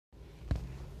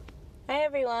Hi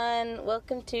everyone,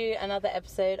 welcome to another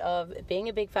episode of Being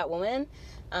a Big Fat Woman.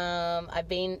 I've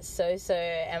been so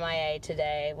MIA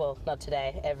today, well not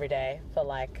today, every day for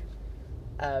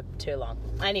too long.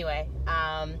 Anyway,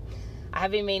 I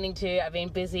have been meaning to, I've been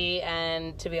busy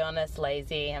and to be honest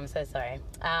lazy, I'm so sorry.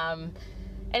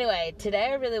 Anyway, today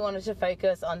I really wanted to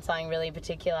focus on something really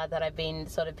particular that I've been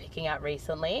sort of picking up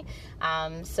recently.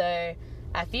 So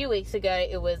a few weeks ago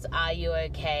it was Are You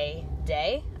OK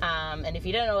Day, and if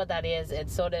you don't know what that is,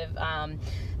 it's sort of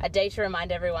a day to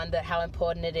remind everyone that how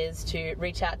important it is to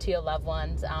reach out to your loved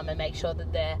ones and make sure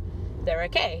that they're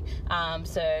okay.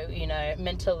 So, you know,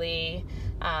 mentally,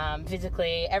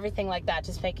 physically, everything like that,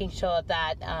 just making sure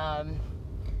that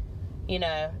you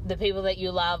know, the people that you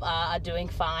love are doing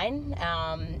fine,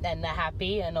 and they're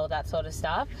happy and all that sort of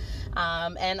stuff.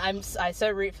 And I so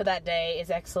root for that day. It's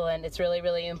excellent. It's really,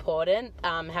 really important,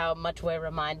 how much we're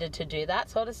reminded to do that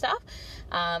sort of stuff.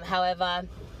 However,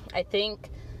 I think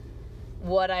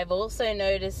what I've also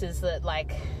noticed is that,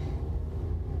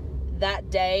 that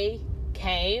day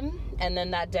came and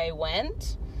then that day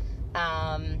went.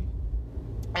 And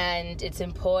it's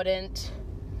important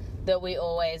that we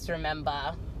always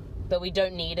remember that we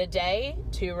don't need a day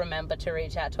to remember to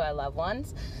reach out to our loved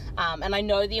ones. And I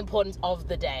know the importance of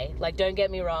the day. Don't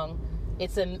get me wrong,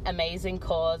 it's an amazing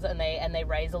cause and they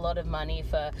raise a lot of money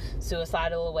for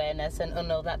suicidal awareness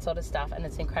and all that sort of stuff, and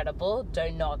it's incredible.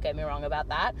 Do not get me wrong about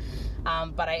that.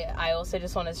 But I also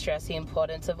just want to stress the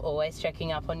importance of always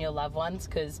checking up on your loved ones,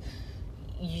 because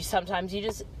sometimes you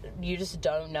just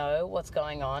don't know what's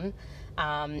going on.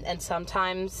 And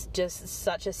sometimes just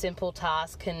such a simple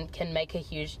task can make a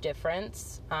huge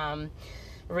difference.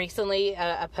 Recently,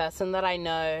 a person that I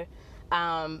know,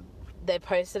 they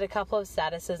posted a couple of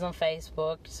statuses on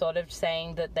Facebook sort of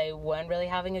saying that they weren't really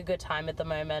having a good time at the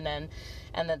moment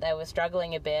and that they were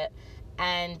struggling a bit.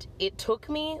 And it took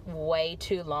me way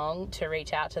too long to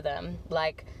reach out to them.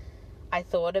 I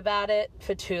thought about it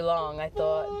for too long. I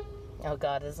thought, oh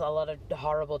God, there's a lot of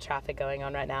horrible traffic going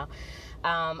on right now.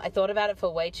 I thought about it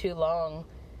for way too long.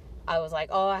 I was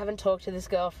like, I haven't talked to this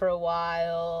girl for a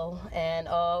while, and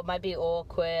it might be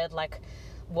awkward.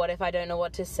 What if I don't know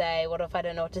what to say? What if I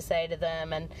don't know what to say to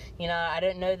them? And, I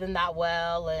don't know them that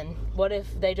well, and what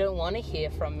if they don't want to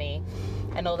hear from me?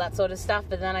 And all that sort of stuff.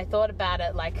 But then I thought about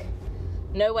it,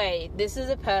 no way. This is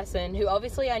a person who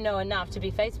obviously I know enough to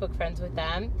be Facebook friends with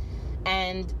them,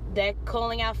 and they're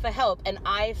calling out for help, and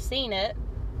I've seen it.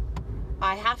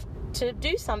 I have to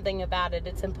do something about it.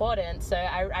 It's important. So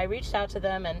I reached out to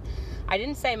them, and I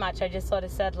didn't say much. I just sort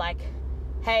of said,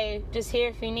 hey, just here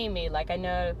if you need me. I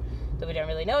know that we don't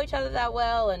really know each other that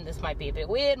well, and this might be a bit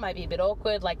weird, might be a bit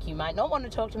awkward. You might not want to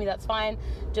talk to me, that's fine.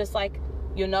 Just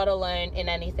you're not alone in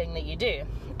anything that you do.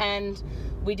 And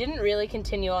we didn't really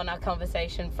continue on our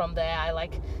conversation from there. I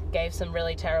gave some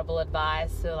really terrible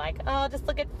advice. So just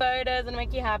look at photos and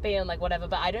make you happy and whatever.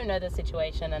 But I don't know the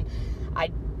situation, and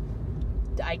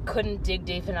I couldn't dig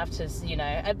deep enough to,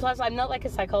 and plus I'm not a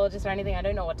psychologist or anything. I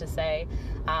don't know what to say.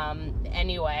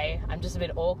 Anyway, I'm just a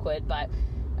bit awkward, but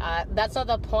that's not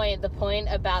the point. The point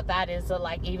about that is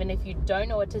that even if you don't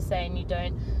know what to say and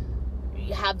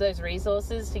you have those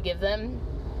resources to give them,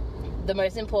 the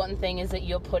most important thing is that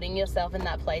you're putting yourself in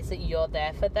that place, that you're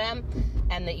there for them,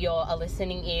 and that you're a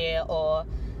listening ear or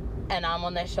an arm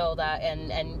on their shoulder,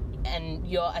 and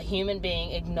you're a human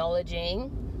being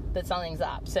acknowledging that something's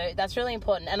up. So that's really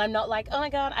important. And I'm not oh my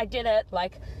God, I did it.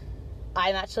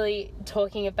 I'm actually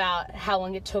talking about how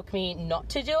long it took me not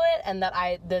to do it, and that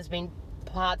there's been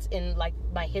parts in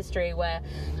my history where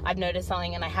I've noticed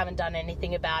something and I haven't done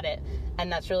anything about it,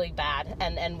 and that's really bad.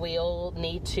 And we all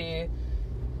need to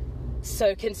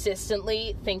so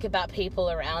consistently think about people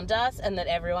around us, and that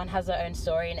everyone has their own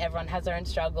story and everyone has their own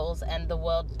struggles, and the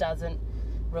world doesn't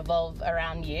revolve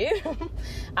around you,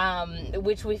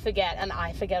 which we forget, and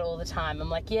I forget all the time.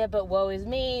 I'm yeah, but woe is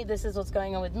me, this is what's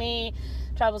going on with me,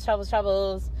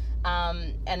 troubles,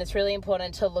 and it's really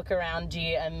important to look around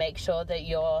you and make sure that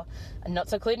you're not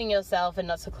secluding yourself and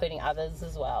not secluding others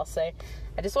as well. So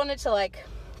I just wanted to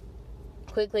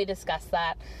quickly discuss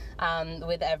that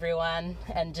with everyone,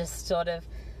 and just sort of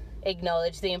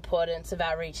acknowledge the importance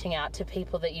about reaching out to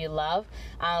people that you love,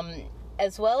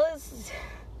 as well as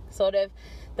sort of,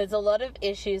 there's a lot of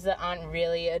issues that aren't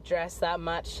really addressed that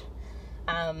much,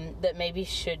 that maybe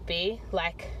should be,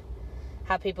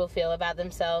 how people feel about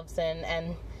themselves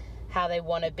and how they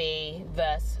want to be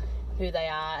versus who they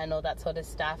are and all that sort of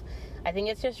stuff. I think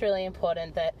it's just really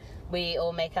important that we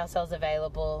all make ourselves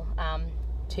available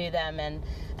to them, and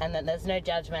that there's no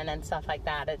judgment and stuff like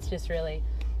that. It's just really,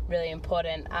 really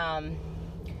important.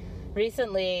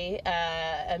 Recently,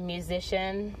 a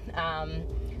musician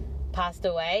passed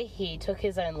away, he took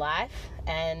his own life,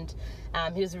 and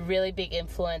he was a really big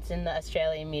influence in the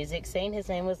Australian music scene. His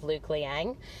name was Luke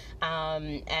Liang,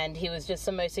 and he was just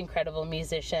the most incredible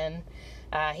musician.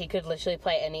 He could literally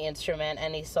play any instrument,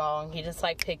 any song. He just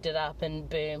picked it up and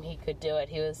boom, he could do it.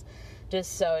 He was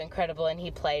just so incredible, and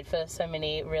he played for so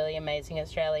many really amazing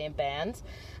Australian bands,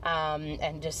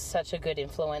 and just such a good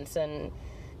influence. And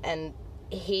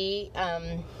he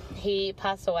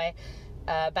passed away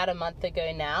about a month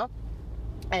ago now,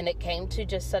 and it came to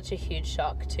just such a huge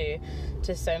shock to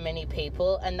so many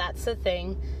people. And that's the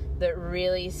thing that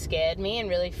really scared me and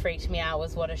really freaked me out,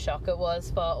 was what a shock it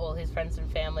was for all his friends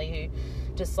and family who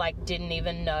just didn't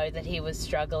even know that he was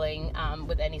struggling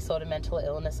with any sort of mental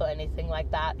illness or anything like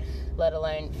that, let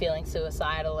alone feeling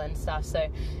suicidal and stuff. So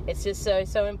it's just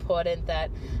so important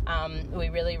that we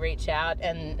really reach out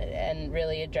and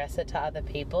really address it to other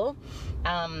people.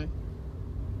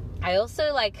 I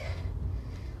also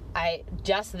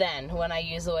just then, when I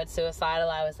used the word suicidal,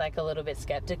 I was a little bit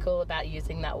skeptical about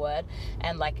using that word,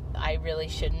 and I really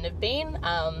shouldn't have been.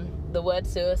 The word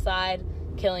suicide,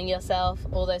 killing yourself,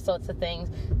 all those sorts of things,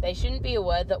 they shouldn't be a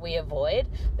word that we avoid.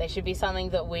 They should be something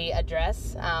that we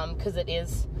address, because it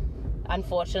is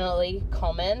unfortunately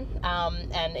common,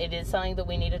 and it is something that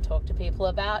we need to talk to people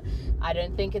about. I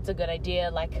don't think it's a good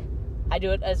idea. I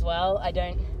do it as well. I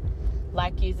don't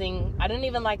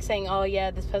even like saying, oh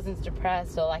yeah, this person's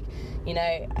depressed, or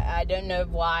I don't know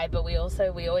why, but we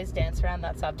always dance around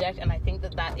that subject. And I think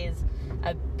that is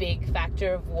a big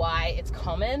factor of why it's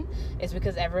common, is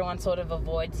because everyone sort of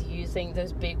avoids using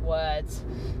those big words,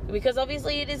 because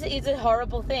obviously it's a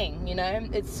horrible thing,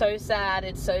 it's so sad,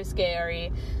 it's so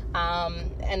scary,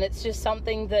 and it's just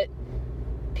something that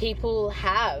people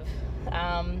have.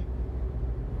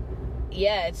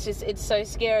 It's so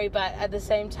scary. But at the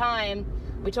same time,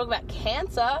 we talk about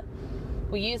cancer,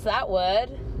 we use that word,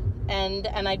 and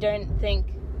I don't think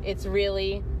it's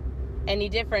really any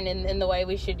different in the way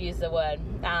we should use the word,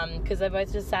 because they're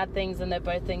both just sad things, and they're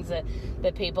both things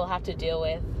that people have to deal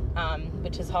with,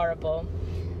 which is horrible.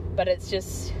 But it's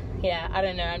just, I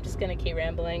don't know, I'm just going to keep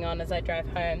rambling on as I drive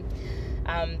home.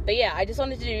 But I just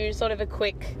wanted to do sort of a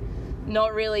quick,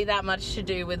 not really that much to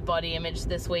do with body image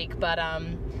this week, but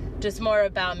just more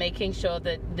about making sure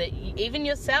that even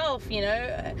yourself,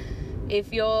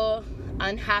 if you're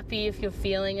unhappy, if you're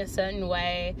feeling a certain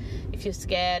way, if you're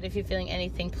scared, if you're feeling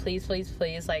anything, please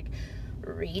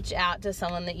reach out to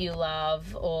someone that you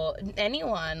love, or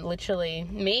anyone, literally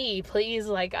me, please,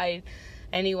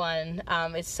 anyone.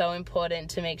 It's so important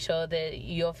to make sure that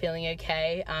you're feeling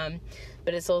okay,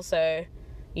 but it's also,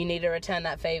 you need to return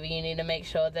that favor. You need to make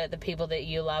sure that the people that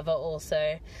you love are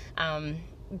also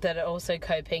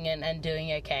coping and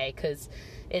doing okay, because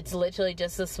it's literally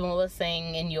just the smallest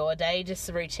thing in your day. Just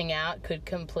reaching out could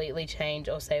completely change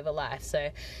or save a life. So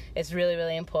it's really,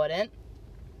 really important.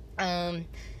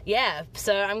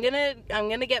 So I'm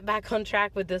gonna get back on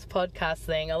track with this podcast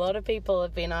thing. A lot of people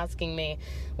have been asking me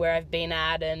where I've been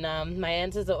at, and my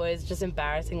answers are always just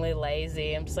embarrassingly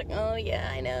lazy. I'm just oh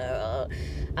yeah, I know.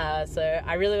 So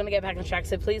I really want to get back on track.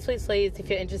 So please, if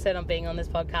you're interested in being on this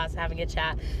podcast, having a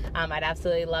chat, I'd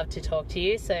absolutely love to talk to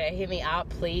you. So hit me up,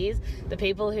 please. The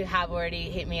people who have already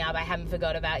hit me up, I haven't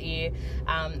forgot about you.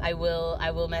 I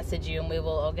will message you, and we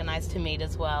will organize to meet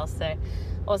as well. So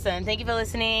awesome. Thank you for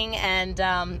listening, and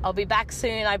I'll be back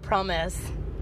soon, I promise.